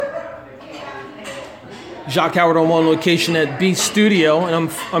Jacque Howard on one location at B Studio,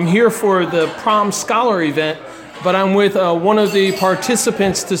 and I'm here for the Prom Scholar Event, but I'm with one of the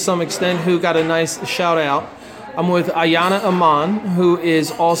participants to some extent who got a nice shout out. I'm with Ayanna Iman, who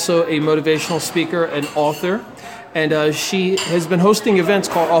is also a motivational speaker and author, and she has been hosting events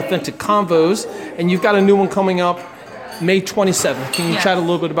called Authentic Convos, and you've got a new one coming up May 27th. Can you chat a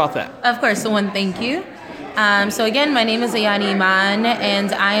little bit about that? Of course. So thank you. So again, my name is Ayanna Iman,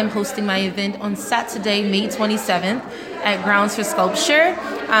 and I am hosting my event on Saturday, May 27th at Grounds for Sculpture.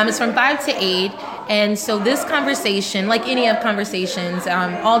 It's from 5 to 8. And so this conversation, like any of conversations,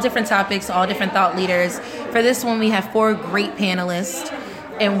 all different topics, all different thought leaders. For this one, we have 4 great panelists,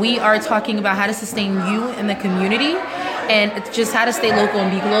 and we are talking about how to sustain you in the community and just how to stay local and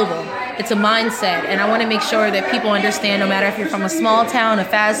be global. It's a mindset, and I want to make sure that people understand, no matter if you're from a small town,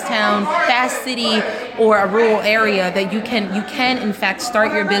 fast city, or a rural area, that you can in fact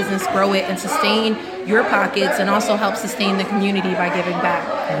start your business, grow it, and sustain your pockets, and also help sustain the community by giving back.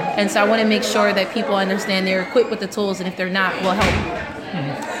 And so I want to make sure that people understand they're equipped with the tools, and if they're not, we'll help you.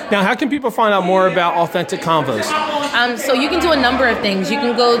 Now, how can people find out more about Authentic Convos? So you can do a number of things. You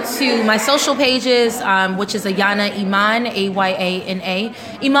can go to my social pages, which is Ayanna Iman, Ayana,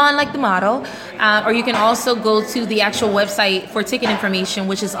 Iman like the model. Or you can also go to the actual website for ticket information,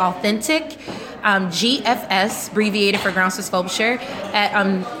 which is Authentic, GFS, abbreviated for Grounds for Sculpture, at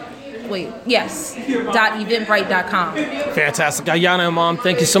 .eventbrite.com. Fantastic. Ayanna Iman,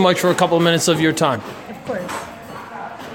 thank you so much for a couple of minutes of your time. Of course.